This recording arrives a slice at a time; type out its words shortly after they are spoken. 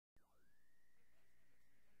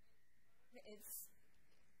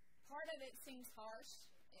part of it seems harsh,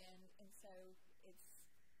 and so it's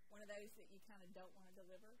one of those that you kind of don't want to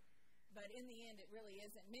deliver. But in the end, it really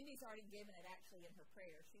isn't. Mindy's already given it, actually, in her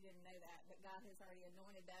prayer. She didn't know that, but God has already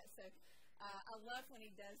anointed that. So I love when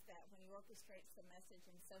he does that, when he orchestrates the message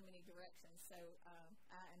in so many directions. So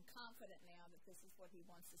I am confident now that this is what he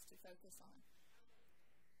wants us to focus on.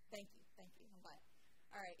 Thank you. Thank you. I'm glad.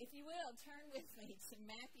 All right. If you will, turn with me to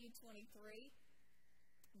Matthew 23.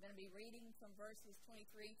 I'm going to be reading from verses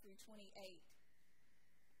 23 through 28.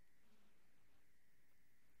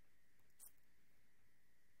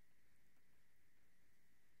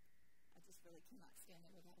 I just really cannot stand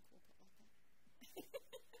there without a pulpit like that.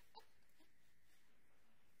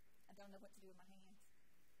 I don't know what to do with my hands.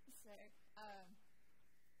 So, all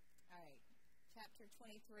right, chapter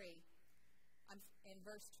 23. I'm in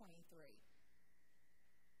verse 23.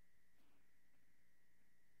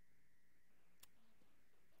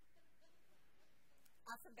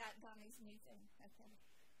 I forgot Donnie's new thing. Okay.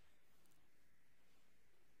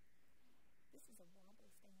 This is a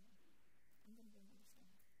wobbly stand. I'm going to do another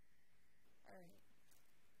stand. All right.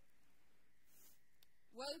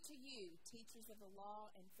 Woe to you, teachers of the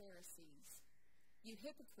law and Pharisees, you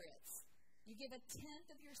hypocrites! You give a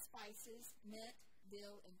tenth of your spices, mint,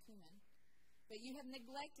 dill, and cumin, but you have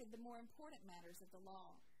neglected the more important matters of the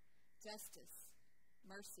law, justice,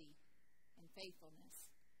 mercy, and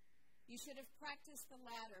faithfulness. You should have practiced the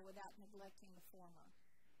latter without neglecting the former.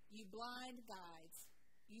 You blind guides!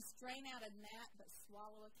 You strain out a gnat but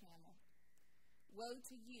swallow a camel. Woe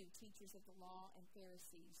to you, teachers of the law and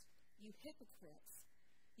Pharisees, you hypocrites!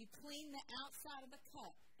 You clean the outside of the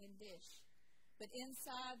cup and dish, but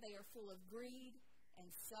inside they are full of greed and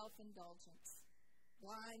self-indulgence.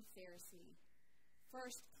 Blind Pharisee,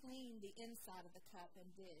 first clean the inside of the cup and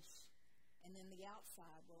dish, and then the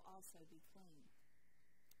outside will also be clean.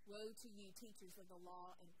 Woe to you, teachers of the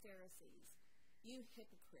law and Pharisees, you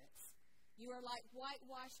hypocrites! You are like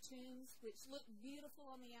whitewashed tombs, which look beautiful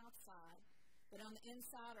on the outside, but on the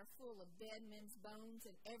inside are full of dead men's bones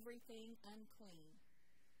and everything unclean.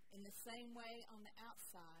 In the same way, on the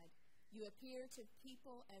outside, you appear to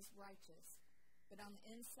people as righteous, but on the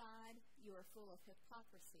inside, you are full of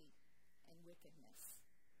hypocrisy and wickedness.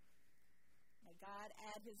 May God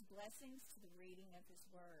add his blessings to the reading of his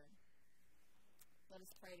word. Let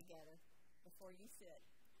us pray together before you sit.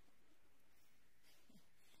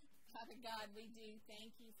 Father God, we do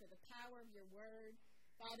thank you for the power of your word.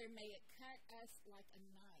 Father, may it cut us like a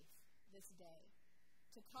knife this day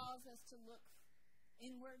to cause us to look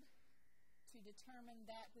inward, to determine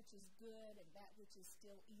that which is good and that which is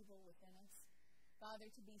still evil within us. Father,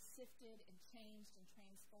 to be sifted and changed and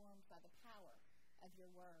transformed by the power of your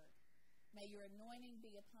word. May your anointing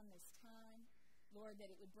be upon this time, Lord, that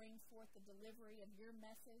it would bring forth the delivery of your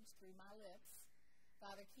message through my lips.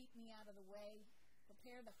 Father, keep me out of the way.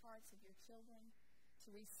 Prepare the hearts of your children to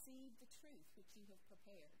receive the truth which you have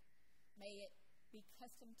prepared. May it be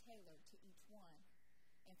custom tailored to each one.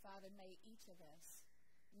 And Father, may each of us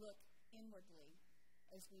look inwardly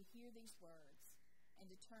as we hear these words and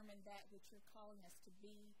determine that which you're calling us to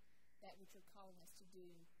be, that which you're calling us to do,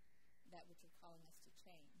 that which you're calling us to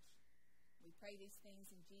change. We pray these things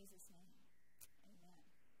in Jesus' name. Amen.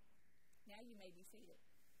 Now you may be seated.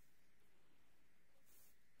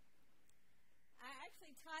 I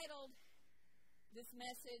actually titled this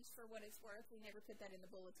message, for what it's worth, we never put that in the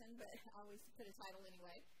bulletin, but I always put a title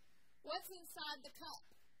anyway, What's Inside the Cup?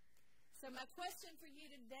 So my question for you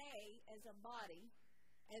today as a body,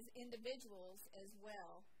 as individuals as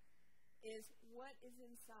well, is what is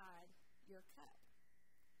inside your cup?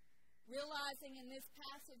 Realizing in this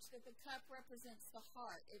passage that the cup represents the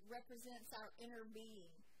heart. It represents our inner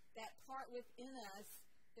being, that part within us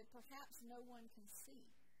that perhaps no one can see,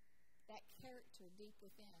 that character deep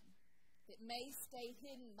within, that may stay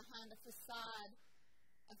hidden behind a facade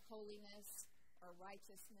of holiness or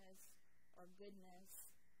righteousness or goodness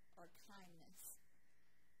or kindness.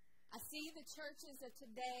 I see the churches of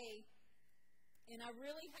today, and I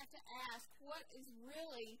really have to ask, what is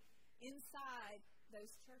really inside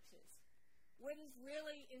those churches? What is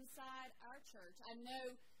really inside our church? I know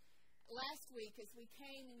last week as we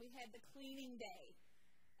came and we had the cleaning day,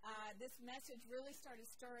 this message really started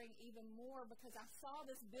stirring even more because I saw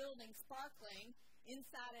this building sparkling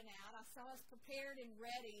inside and out. I saw us prepared and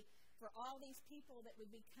ready for all these people that would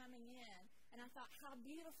be coming in. And I thought, how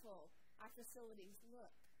beautiful our facilities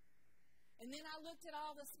look. And then I looked at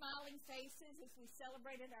all the smiling faces as we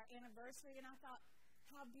celebrated our anniversary, and I thought,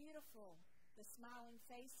 how beautiful the smiling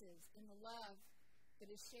faces and the love that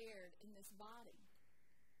is shared in this body.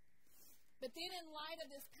 But then in light of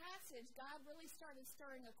this passage, God really started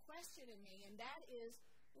stirring a question in me, and that is,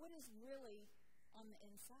 what is really on the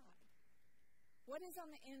inside? What is on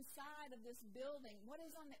the inside of this building? What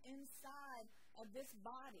is on the inside of this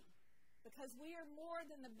body? Because we are more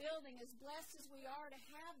than the building. As blessed as we are to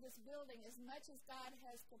have this building, as much as God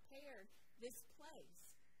has prepared this place,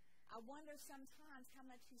 I wonder sometimes how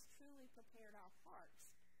much He's truly prepared our hearts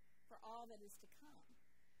for all that is to come.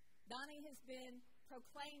 Donnie has been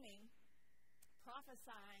prophesying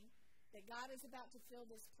that God is about to fill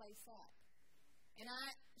this place up. And I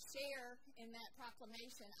share in that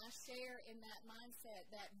proclamation, I share in that mindset,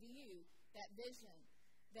 that view, that vision,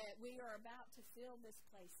 that we are about to fill this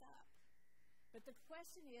place up. But the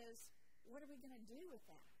question is, what are we going to do with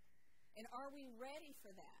that? And are we ready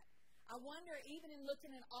for that? I wonder, even in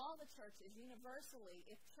looking at all the churches universally,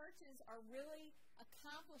 if churches are really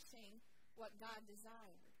accomplishing what God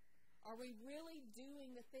desired. Are we really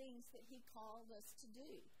doing the things that He called us to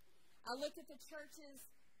do? I look at the churches,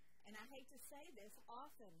 and I hate to say this,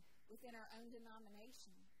 often within our own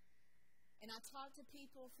denomination. And I talk to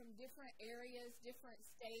people from different areas, different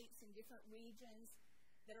states, and different regions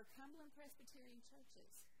that are Cumberland Presbyterian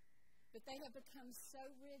churches. But they have become so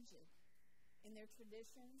rigid in their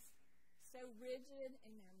traditions, so rigid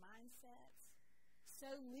in their mindsets, so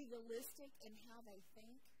legalistic in how they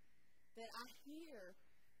think, that I hear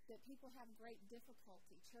that people have great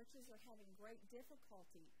difficulty. Churches are having great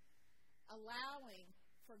difficulty allowing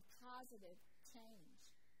for positive change.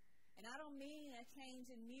 And I don't mean a change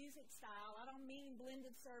in music style. I don't mean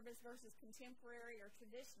blended service versus contemporary or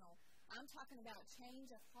traditional. I'm talking about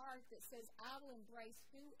change of heart that says, I will embrace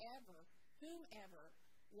whomever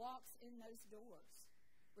walks in those doors,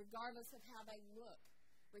 regardless of how they look,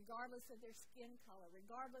 regardless of their skin color,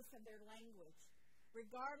 regardless of their language,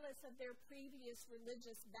 regardless of their previous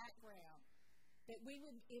religious background, that we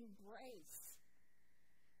would embrace.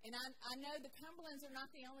 And I know the Cumberlands are not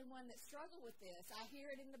the only one that struggle with this. I hear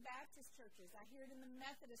it in the Baptist churches. I hear it in the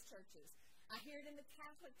Methodist churches. I hear it in the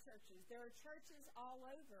Catholic churches. There are churches all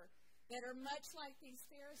over that are much like these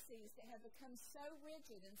Pharisees that have become so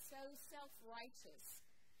rigid and so self-righteous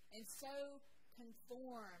and so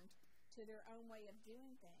conformed to their own way of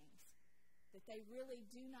doing things that they really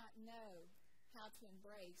do not know how to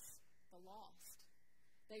embrace the lost.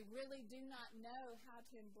 They really do not know how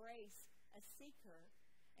to embrace a seeker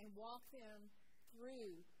and walk them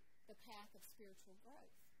through the path of spiritual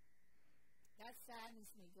growth. That saddens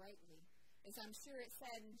me greatly, as I'm sure it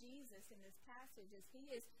saddened Jesus in this passage, as He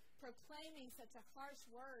is proclaiming such a harsh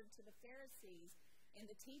word to the Pharisees and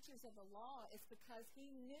the teachers of the law. It's because He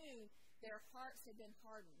knew their hearts had been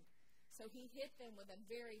hardened. So He hit them with a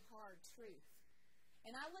very hard truth.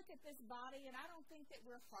 And I look at this body, and I don't think that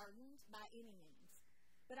we're hardened by any means.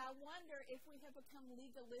 But I wonder if we have become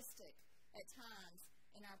legalistic at times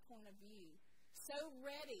in our point of view, so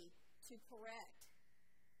ready to correct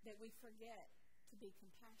that we forget to be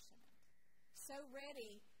compassionate, so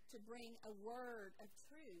ready to bring a word of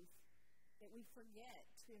truth that we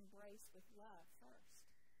forget to embrace with love first.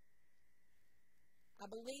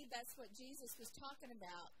 I believe that's what Jesus was talking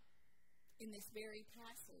about in this very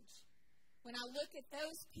passage. When I look at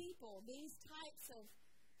those people, these types of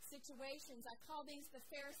situations, I call these the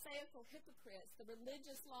Pharisaical hypocrites, the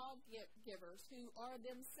religious lawgivers who are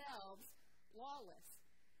themselves lawless.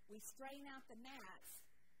 We strain out the gnats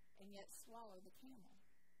and yet swallow the camel.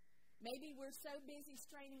 Maybe we're so busy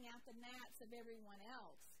straining out the gnats of everyone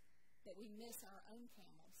else that we miss our own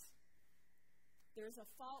camels. There's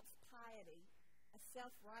a false piety, a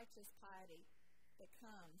self-righteous piety that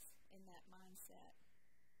comes in that mindset.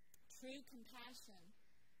 True compassion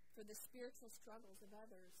for the spiritual struggles of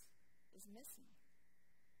others is missing.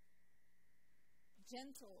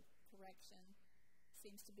 Gentle correction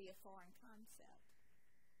seems to be a foreign concept.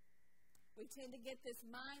 We tend to get this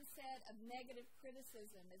mindset of negative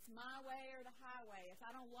criticism. It's my way or the highway. If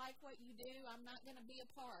I don't like what you do, I'm not going to be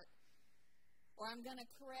a part. Or I'm going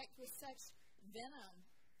to correct with such venom,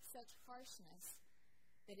 such harshness,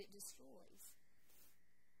 that it destroys.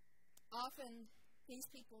 Often, these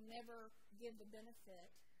people never give the benefit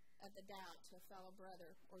of the doubt to a fellow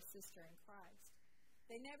brother or sister in Christ.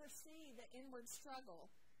 They never see the inward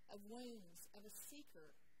struggle of wounds of a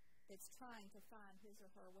seeker that's trying to find his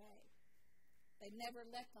or her way. They never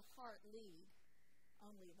let the heart lead,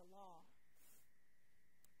 only the law.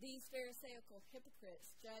 These Pharisaical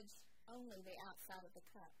hypocrites judge only the outside of the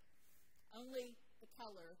cup, only the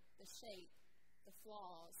color, the shape, the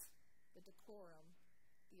flaws, the decorum,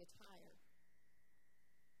 the attire.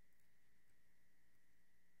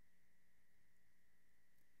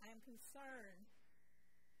 I am concerned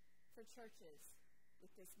for churches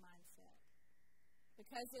with this mindset.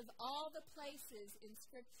 Because of all the places in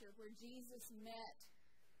Scripture where Jesus met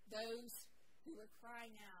those who were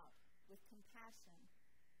crying out with compassion,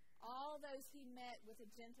 all those he met with a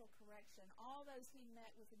gentle correction, all those he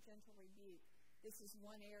met with a gentle rebuke. This is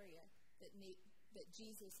one area that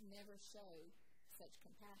Jesus never showed such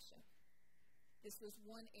compassion. This was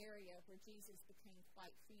one area where Jesus became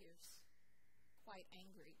quite fierce, quite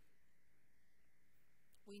angry.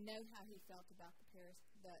 We know how he felt about the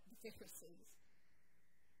Pharisees.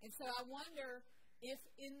 And so I wonder if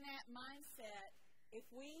in that mindset, if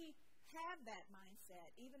we have that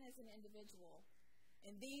mindset, even as an individual,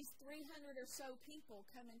 and these 300 or so people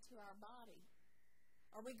come into our body,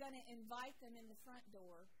 are we going to invite them in the front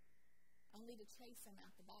door only to chase them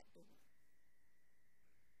out the back door?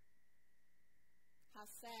 How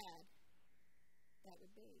sad that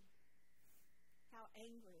would be. How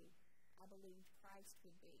angry I believe Christ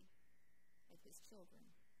would be at his children.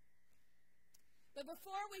 But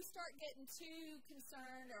before we start getting too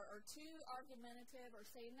concerned or too argumentative or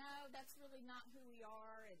say, no, that's really not who we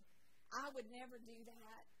are, and I would never do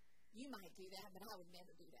that. You might do that, but I would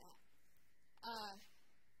never do that.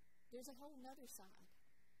 There's a whole other side.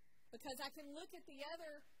 Because I can look at the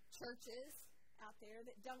other churches out there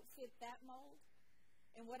that don't fit that mold,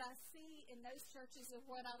 and what I see in those churches are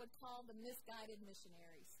what I would call the misguided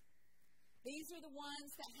missionaries. These are the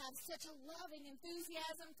ones that have such a loving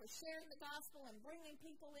enthusiasm for sharing the gospel and bringing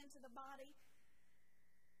people into the body,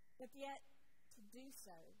 but yet to do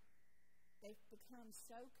so, they've become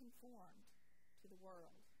so conformed to the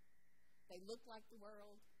world. They look like the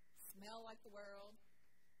world, smell like the world,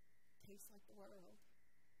 taste like the world.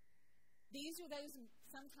 These are those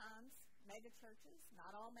sometimes mega churches,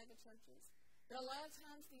 not all mega churches, but a lot of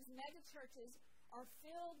times these mega churches are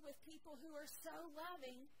filled with people who are so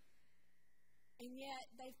loving, and yet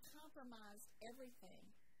they've compromised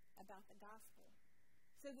everything about the gospel.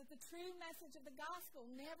 So that the true message of the gospel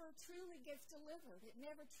never truly gets delivered. It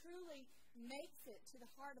never truly makes it to the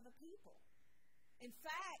heart of the people. In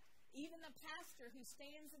fact, even the pastor who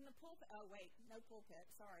stands in the pulpit, no pulpit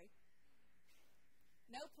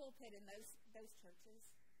in those churches.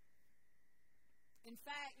 In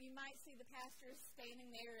fact, you might see the pastor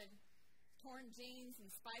standing there in torn jeans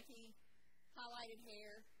and spiky highlighted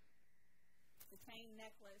hair, the chain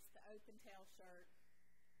necklace, the open tail shirt.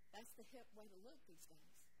 That's the hip way to look these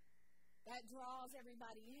days. That draws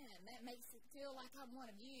everybody in. That makes it feel like I'm one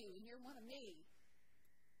of you and you're one of me.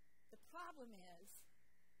 The problem is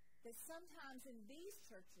that sometimes in these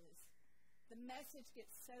churches, the message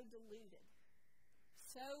gets so diluted,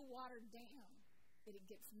 so watered down, that it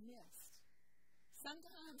gets missed.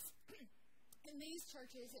 Sometimes in these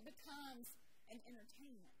churches, it becomes an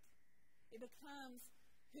entertainment. It becomes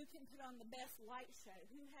who can put on the best light show,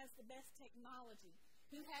 who has the best technology,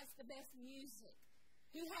 who has the best music,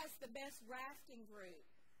 who has the best rafting group,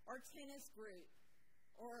 or tennis group,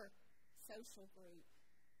 or social group.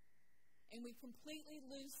 And we completely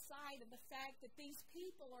lose sight of the fact that these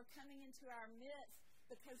people are coming into our midst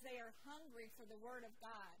because they are hungry for the Word of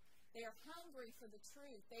God. They are hungry for the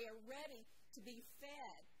truth. They are ready to be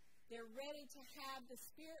fed. They're ready to have the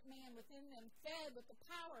spirit man within them fed with the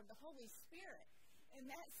power of the Holy Spirit. And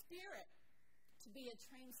that Spirit to be a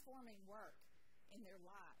transforming work in their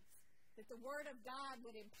lives. That the Word of God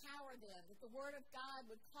would empower them. That the Word of God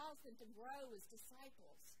would cause them to grow as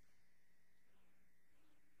disciples.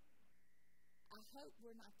 I hope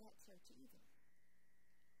we're not that church either.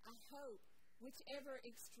 I hope, whichever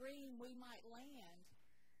extreme we might land,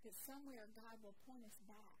 that somewhere God will point us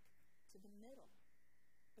back to the middle.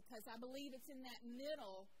 Because I believe it's in that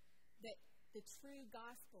middle that the true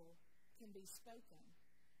gospel can be spoken.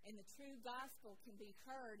 And the true gospel can be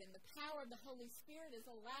heard. And the power of the Holy Spirit is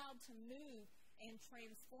allowed to move and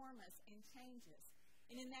transform us and change us.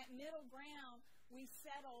 And in that middle ground, we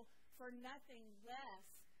settle for nothing less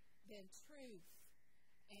than truth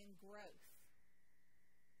and growth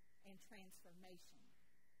and transformation.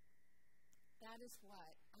 That is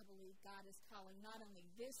what I believe God is calling not only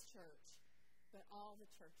this church, but all the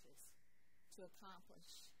churches to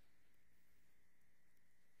accomplish.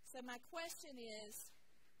 So my question is,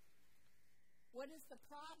 what is the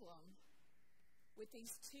problem with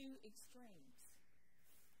these two extremes?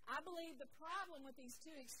 I believe the problem with these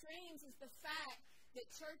two extremes is the fact that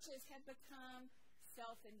churches have become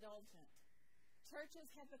self-indulgent. Churches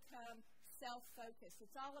have become self-focused.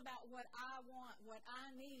 It's all about what I want, what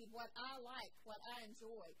I need, what I like, what I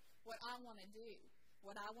enjoy, what I want to do,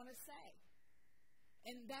 what I want to say.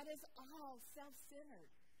 And that is all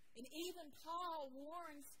self-centered. And even Paul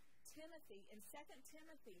warns Timothy in 2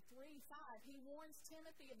 Timothy 3:5. He warns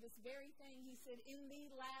Timothy of this very thing. He said, in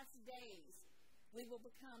the last days, we will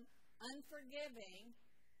become unforgiving,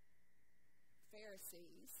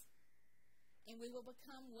 Pharisees, and we will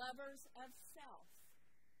become lovers of self,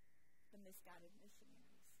 the misguided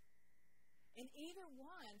missionaries. And either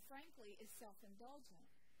one, frankly, is self-indulgent.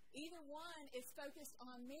 Either one is focused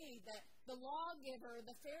on me. The lawgiver,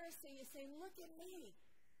 the Pharisee, is saying, look at me.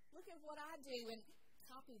 Look at what I do, and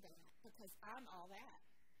copy that, because I'm all that.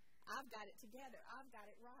 I've got it together. I've got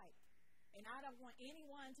it right. And I don't want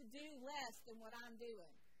anyone to do less than what I'm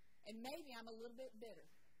doing. And maybe I'm a little bit bitter.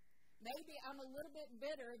 Maybe I'm a little bit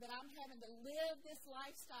bitter that I'm having to live this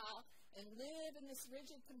lifestyle and live in this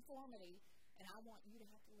rigid conformity, and I want you to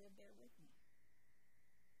have to live there with me.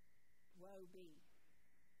 Woe be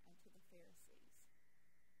unto the Pharisees.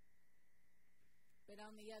 But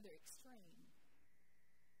on the other extreme,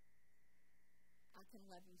 I can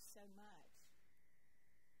love you so much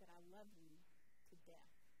that I love you to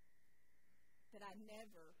death. That I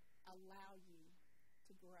never allow you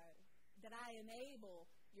to grow. That I enable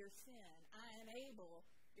your sin. I enable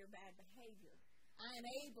your bad behavior. I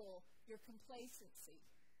enable your complacency.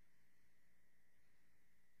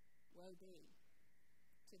 Woe be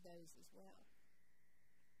to those as well.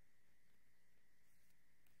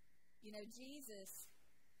 You know, Jesus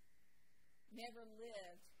never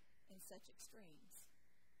lived in such extremes.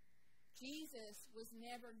 Jesus was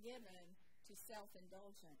never given to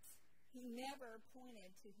self-indulgence. He never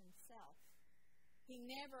pointed to himself. He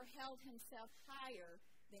never held himself higher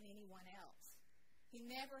than anyone else. He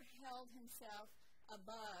never held himself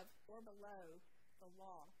above or below the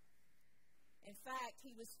law. In fact,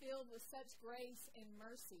 he was filled with such grace and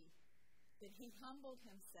mercy that he humbled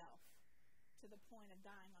himself to the point of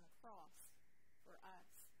dying on a cross for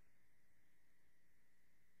us.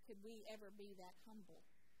 Could we ever be that humble?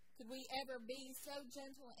 Could we ever be so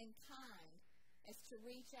gentle and kind as to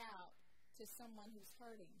reach out to someone who's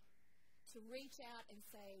hurting? To reach out and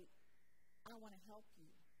say, I want to help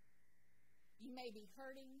you. You may be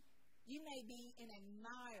hurting. You may be in a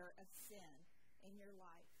mire of sin in your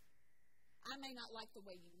life. I may not like the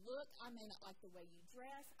way you look. I may not like the way you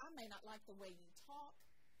dress. I may not like the way you talk.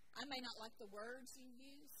 I may not like the words you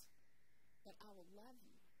use. But I will love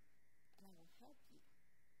you, and I will help you.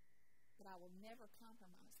 But I will never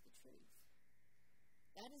compromise the truth.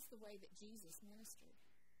 That is the way that Jesus ministered.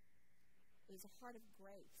 It was a heart of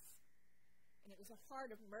grace. And it was a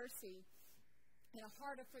heart of mercy and a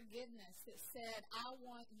heart of forgiveness that said, I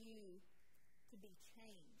want you to be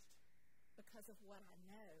changed because of what I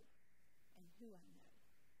know and who I know.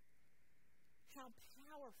 How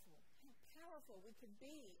powerful we could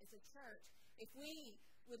be as a church if we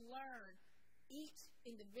would learn, each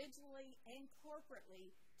individually and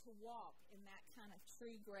corporately, to walk in that kind of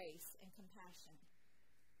true grace and compassion.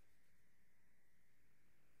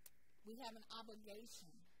 We have an obligation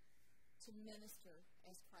to minister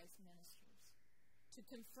as Christ ministers, to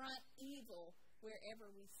confront evil wherever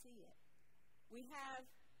we see it. We have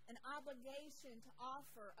an obligation to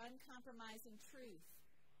offer uncompromising truth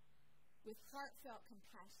with heartfelt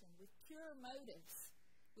compassion, with pure motives,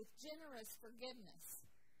 with generous forgiveness.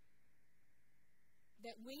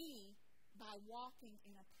 That we, by walking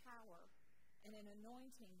in a power and an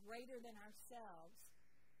anointing greater than ourselves,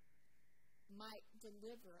 might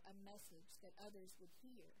deliver a message that others would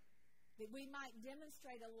hear. That we might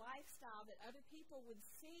demonstrate a lifestyle that other people would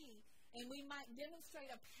see, and we might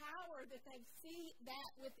demonstrate a power that they see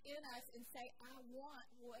that within us and say, I want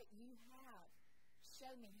what you have.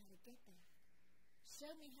 Show me how to get that.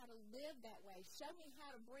 Show me how to live that way. Show me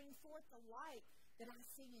how to bring forth the light that I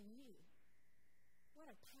see in you.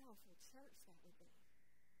 What a powerful church that would be.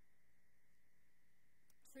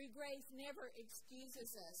 True grace never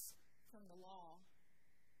excuses us from the law.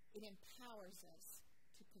 It empowers us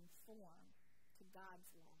to conform to God's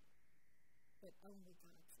law, but only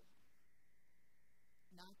God's law,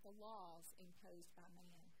 not the laws imposed by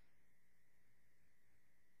man.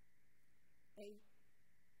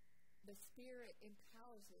 The Spirit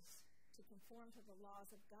empowers us to conform to the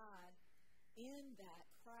laws of God in that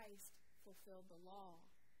Christ fulfilled the law,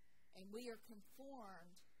 and we are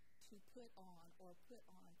conformed to put on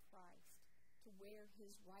Christ, to wear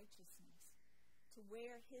his righteousness, to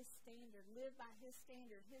wear his standard, live by his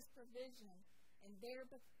standard, his provision, and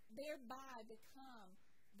thereby become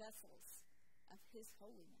vessels of his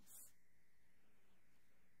holiness.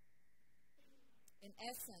 In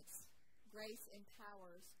essence, grace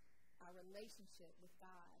empowers our relationship with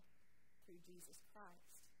God through Jesus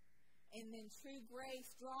Christ. And then true grace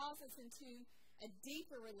draws us into a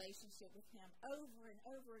deeper relationship with him over and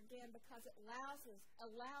over again, because it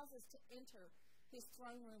allows us to enter his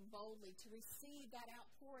throne room boldly, to receive that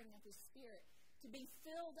outpouring of his Spirit, to be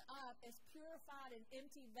filled up as purified and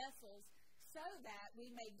empty vessels, so that we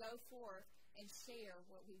may go forth and share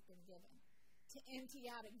what we've been given. To empty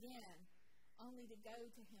out again, only to go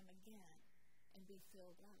to him again and be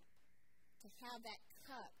filled up. To have that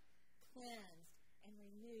cup cleansed and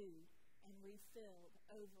renewed and refilled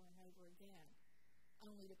over and over again,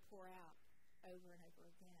 only to pour out over and over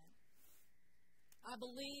again. I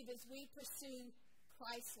believe as we pursue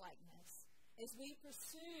Christ-likeness, as we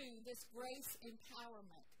pursue this grace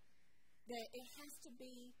empowerment, that it has to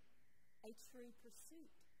be a true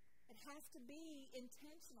pursuit. It has to be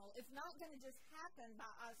intentional. It's not going to just happen by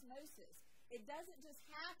osmosis. It doesn't just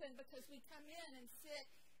happen because we come in and sit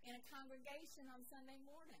in a congregation on Sunday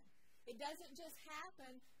morning. It doesn't just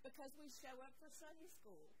happen because we show up for Sunday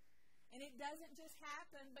school. And it doesn't just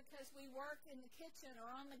happen because we work in the kitchen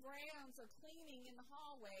or on the grounds or cleaning in the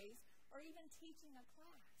hallways or even teaching a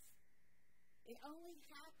class. It only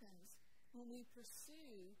happens when we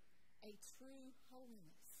pursue a true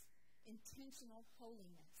holiness, intentional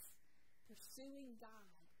holiness, pursuing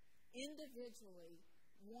God individually,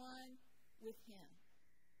 one with him.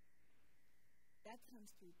 That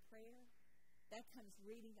comes through prayer. That comes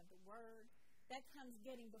reading of the Word. That comes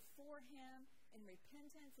getting before him in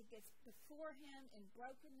repentance. It gets before him in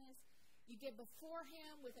brokenness. You get before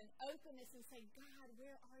him with an openness and say, God,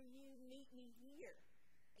 where are you? Meet me here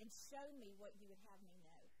and show me what you would have me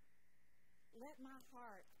know. Let my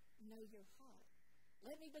heart know your heart.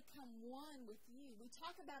 Let me become one with you. We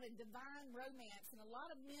talk about a divine romance, and a lot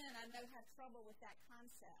of men I know have trouble with that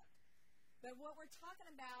concept. But what we're talking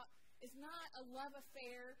about is not a love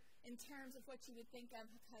affair in terms of what you would think of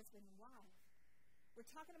as husband and wife. We're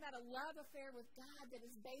talking about a love affair with God that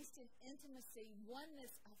is based in intimacy,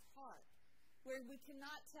 oneness of heart, where we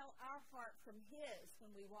cannot tell our heart from his when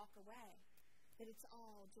we walk away, that it's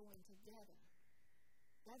all joined together.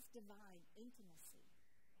 That's divine intimacy.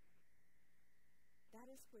 That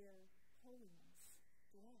is where holiness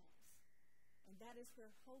dwells. And that is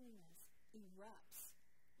where holiness erupts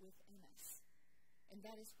within us. And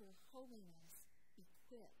that is where holiness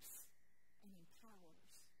equips and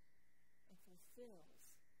empowers and fulfills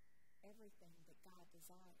everything that God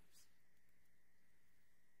desires.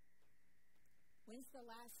 When's the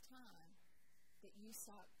last time that you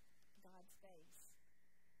sought God's face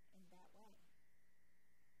in that way?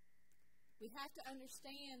 We have to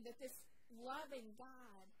understand that this loving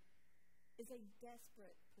God is a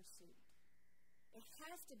desperate pursuit. It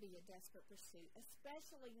has to be a desperate pursuit,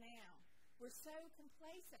 especially now. We're so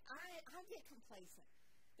complacent. I get complacent.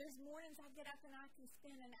 There's mornings I get up and I can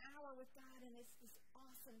spend an hour with God, and it's this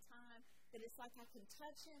awesome time that it's like I can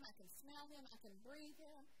touch him, I can smell him, I can breathe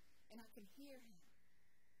him, and I can hear him.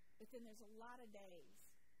 But then there's a lot of days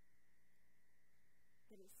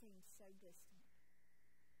that it seems so distant.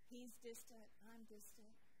 He's distant, I'm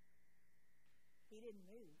distant. He didn't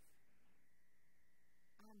move.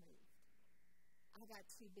 I moved. I got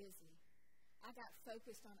too busy. I got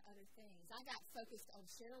focused on other things. I got focused on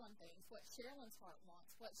Sherrlyn things, what Sherrlyn's heart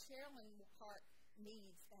wants, what Sherrlyn's heart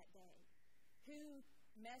needs that day. Who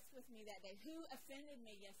messed with me that day? Who offended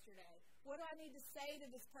me yesterday? What do I need to say to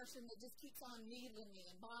this person that just keeps on needling me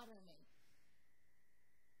and bothering me?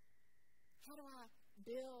 How do I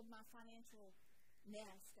build my financial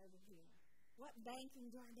nest over here? What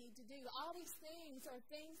banking do I need to do? All these things are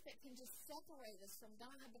things that can just separate us from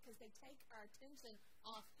God because they take our attention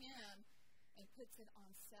off him and puts it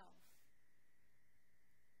on self.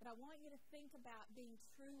 But I want you to think about being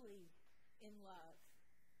truly in love.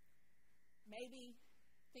 Maybe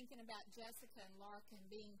thinking about Jessica and Larkin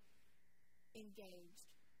being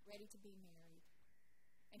engaged, ready to be married,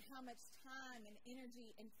 and how much time and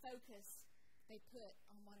energy and focus they put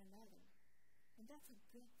on one another. And that's a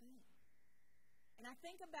good thing. And I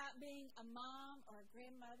think about being a mom or a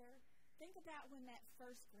grandmother. Think about when that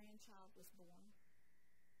first grandchild was born.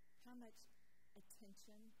 How much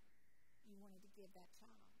attention you wanted to give that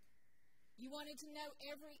child. You wanted to know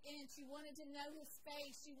every inch. You wanted to know his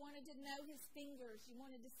face. You wanted to know his fingers. You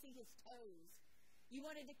wanted to see his toes. You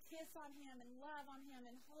wanted to kiss on him and love on him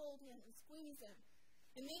and hold him and squeeze him.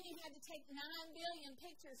 And then you had to take 9 billion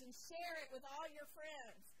pictures and share it with all your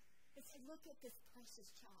friends. And say, look at this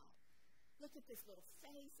precious child. Look at this little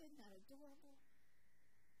face. Isn't that adorable?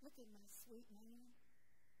 Look at my sweet man.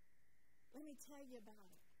 Let me tell you about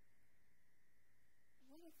it.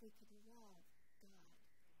 What if we could love God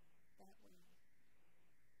that way?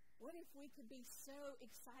 What if we could be so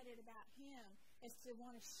excited about him as to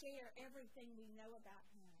want to share everything we know about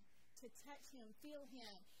him, to touch him, feel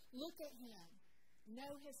him, look at him,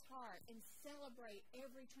 know his heart, and celebrate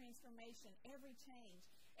every transformation, every change,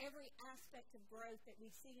 every aspect of growth that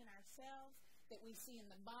we see in ourselves, that we see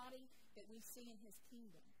in the body, that we see in his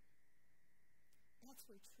kingdom. That's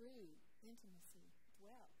where true intimacy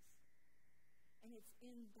dwells. And it's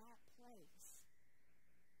in that place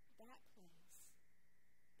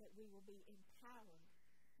that we will be empowered,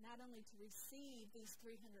 not only to receive these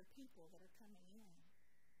 300 people that are coming in,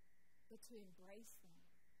 but to embrace them,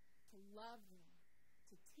 to love them,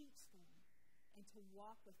 to teach them, and to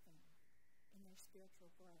walk with them in their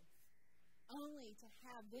spiritual growth. Only to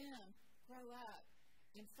have them grow up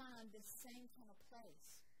and find the same kind of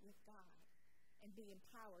place with God and be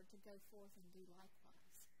empowered to go forth and do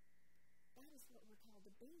likewise. That is what we're called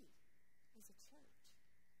to be as a church.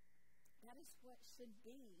 That is what should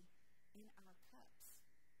be in our cups.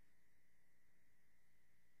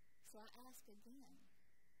 So I ask again,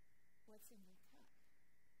 what's in your cup?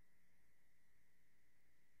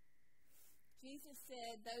 Jesus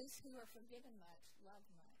said, those who are forgiven much love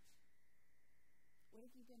much. What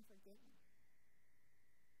have you been forgiven?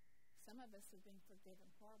 Some of us have been forgiven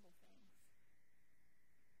horrible things.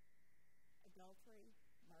 Adultery,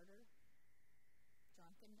 murder,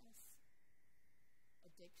 drunkenness,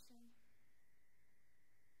 addiction.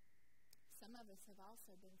 Some of us have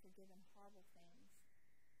also been forgiven horrible things,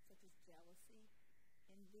 such as jealousy,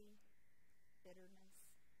 envy, bitterness,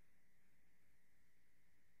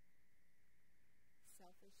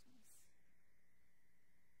 selfishness,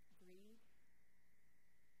 greed.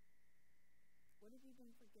 What have you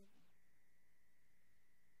been forgiven?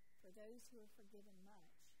 For those who are forgiven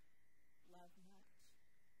much, love much.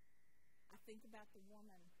 I think about the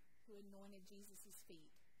woman who anointed Jesus'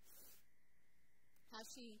 feet. How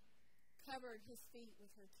she covered his feet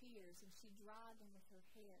with her tears, and she dried them with her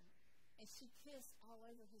hair, and she kissed all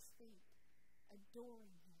over his feet,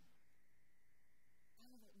 adoring him.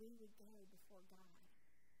 Oh, that we would go before God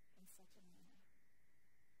in such a manner,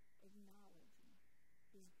 acknowledging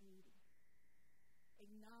his beauty,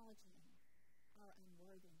 acknowledging our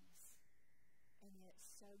unworthiness, and yet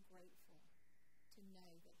so grateful to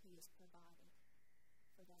know that he has provided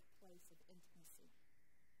for that place of intimacy.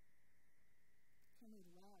 Can we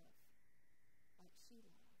love like she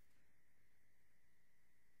loved?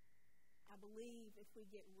 I believe if we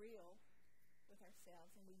get real with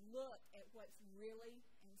ourselves and we look at what's really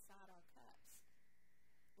inside our cups,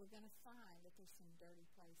 we're going to find that there's some dirty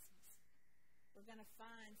places. We're going to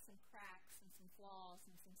find some cracks and some flaws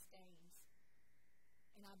and some stains.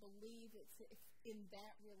 And I believe it's in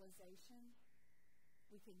that realization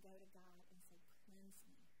we can go to God and say, cleanse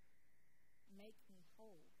me. Make me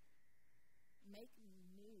whole. Make me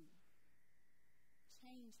new.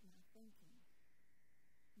 Change my thinking.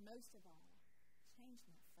 Most of all, change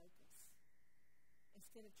my focus.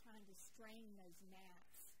 Instead of trying to strain those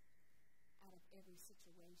gnats out of every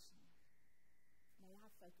situation, may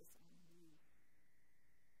I focus on you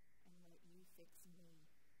and let you fix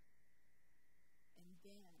me. And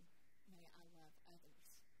then may I love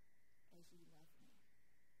others as you love me.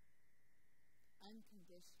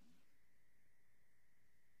 Unconditionally.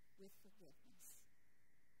 With forgiveness.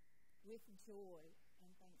 With joy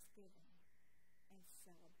and thanksgiving and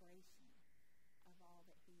celebration of all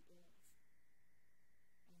that he is.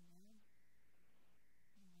 Amen?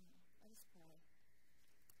 Amen. Let us pray.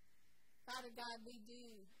 Father God, we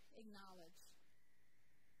do acknowledge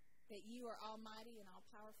that you are almighty and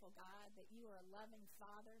all-powerful God, that you are a loving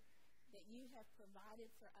Father, that you have provided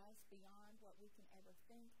for us beyond what we can ever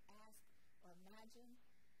think, ask, or imagine.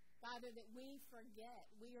 Father, that we forget,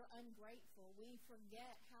 we are ungrateful, we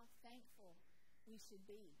forget how thankful we should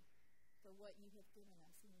be for what you have given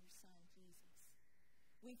us in your Son, Jesus.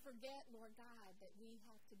 We forget, Lord God, that we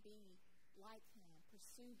have to be like him,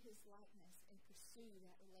 pursue his likeness, and pursue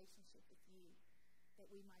that relationship with you, that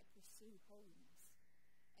we might pursue holiness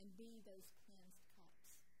and be those cleansed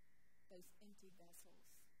cups, those empty vessels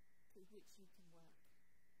through which you can work.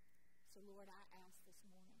 So, Lord, I ask this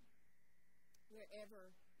morning,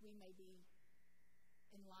 wherever we may be,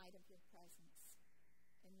 in light of your presence,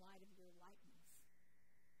 in light of your likeness,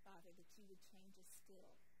 Father, that you would change us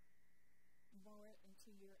still more into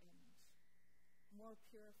your image, more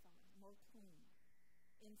purified, more clean,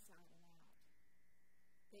 inside and out.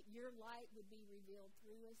 That your light would be revealed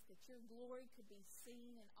through us, that your glory could be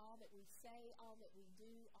seen in all that we say, all that we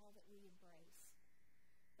do, all that we embrace.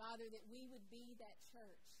 Father, that we would be that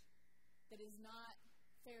church that is not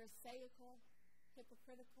pharisaical,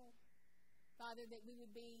 hypocritical. Father, that we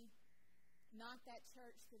would be not that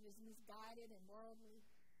church that is misguided and worldly,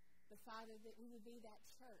 but Father, that we would be that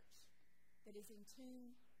church that is in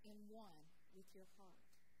tune and one with your heart.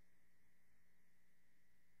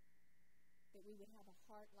 That we would have a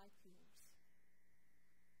heart like yours.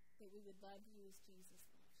 That we would love you as Jesus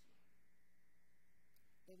loves you.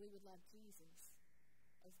 That we would love Jesus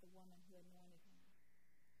as the woman who anointed him.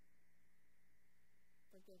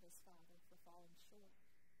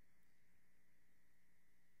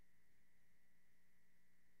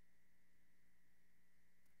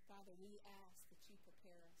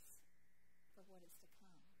 what is to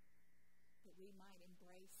come, that we might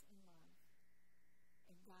embrace and love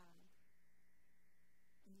and guide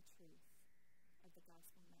in the truth of the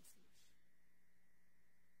gospel message,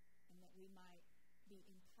 and that we might be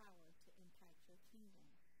empowered to impact your kingdom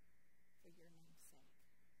for your name's sake.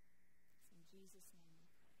 It's in Jesus' name